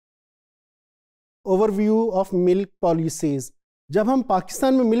Overview of milk policies. जब हम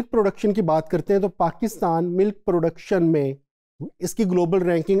पाकिस्तान में मिल्क प्रोडक्शन की बात करते हैं तो पाकिस्तान मिल्क प्रोडक्शन में इसकी ग्लोबल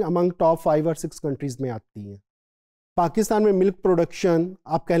रैंकिंग अमंग टॉप 5 और 6 कंट्रीज़ में आती है। पाकिस्तान में मिल्क प्रोडक्शन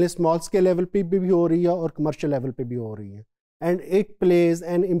आप कह लें स्मॉल स्केल लेवल पे भी हो रही है और कमर्शियल लेवल पे भी हो रही है, and it plays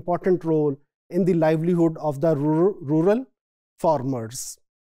an important role in the livelihood of the rural farmers.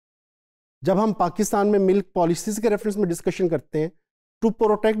 जब हम पाकिस्तान में मिल्क पॉलिसीज के रेफरेंस में डिस्कशन करते हैं, to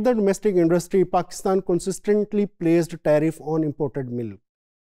protect the domestic industry Pakistan consistently placed tariff on imported milk,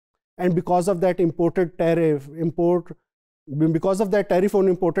 and because of that tariff on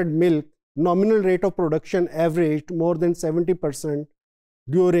imported milk, nominal rate of production averaged more than 70%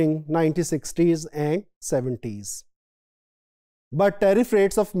 during 1960s and 70s. But tariff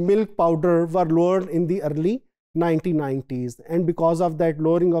rates of milk powder were lowered in the early 1990s, and because of that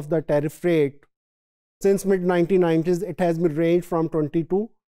lowering of the tariff rate, since mid 1990s it has been ranged from 22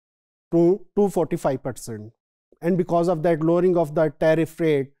 to 45%. And because of that lowering of the tariff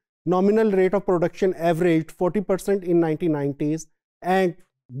rate, nominal rate of production averaged 40% in 1990s, and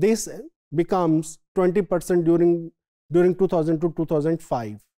this becomes 20% during 2000 to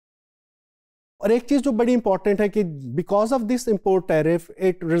 2005. और एक चीज़ जो बड़ी important है कि because of this import tariff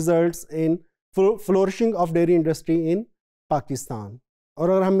it results in flourishing of dairy industry in Pakistan. और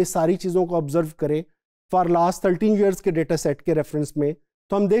अगर हम इस सारी चीज़ों को ऑब्जर्व करें फॉर लास्ट 13 ईयर्स के डेटा सेट के रेफरेंस में,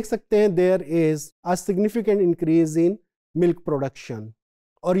 तो हम देख सकते हैं there is a significant increase in milk production.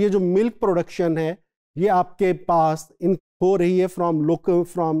 और ये जो मिल्क प्रोडक्शन है ये आपके पास हो रही है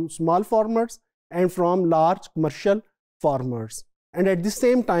from small farmers and from large commercial farmers, and at the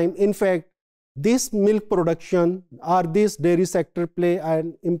same time in fact this milk production or this dairy sector play an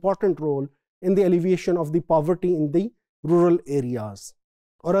important role in the alleviation of the poverty in the rural areas.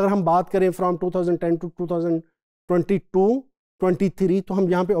 और अगर हम बात करें from 2010 to 2022-23 तो हम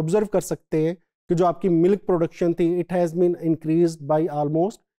यहाँ पे observe कर सकते हैं कि जो आपकी मिल्क प्रोडक्शन थी it has been increased by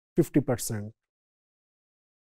almost 50%.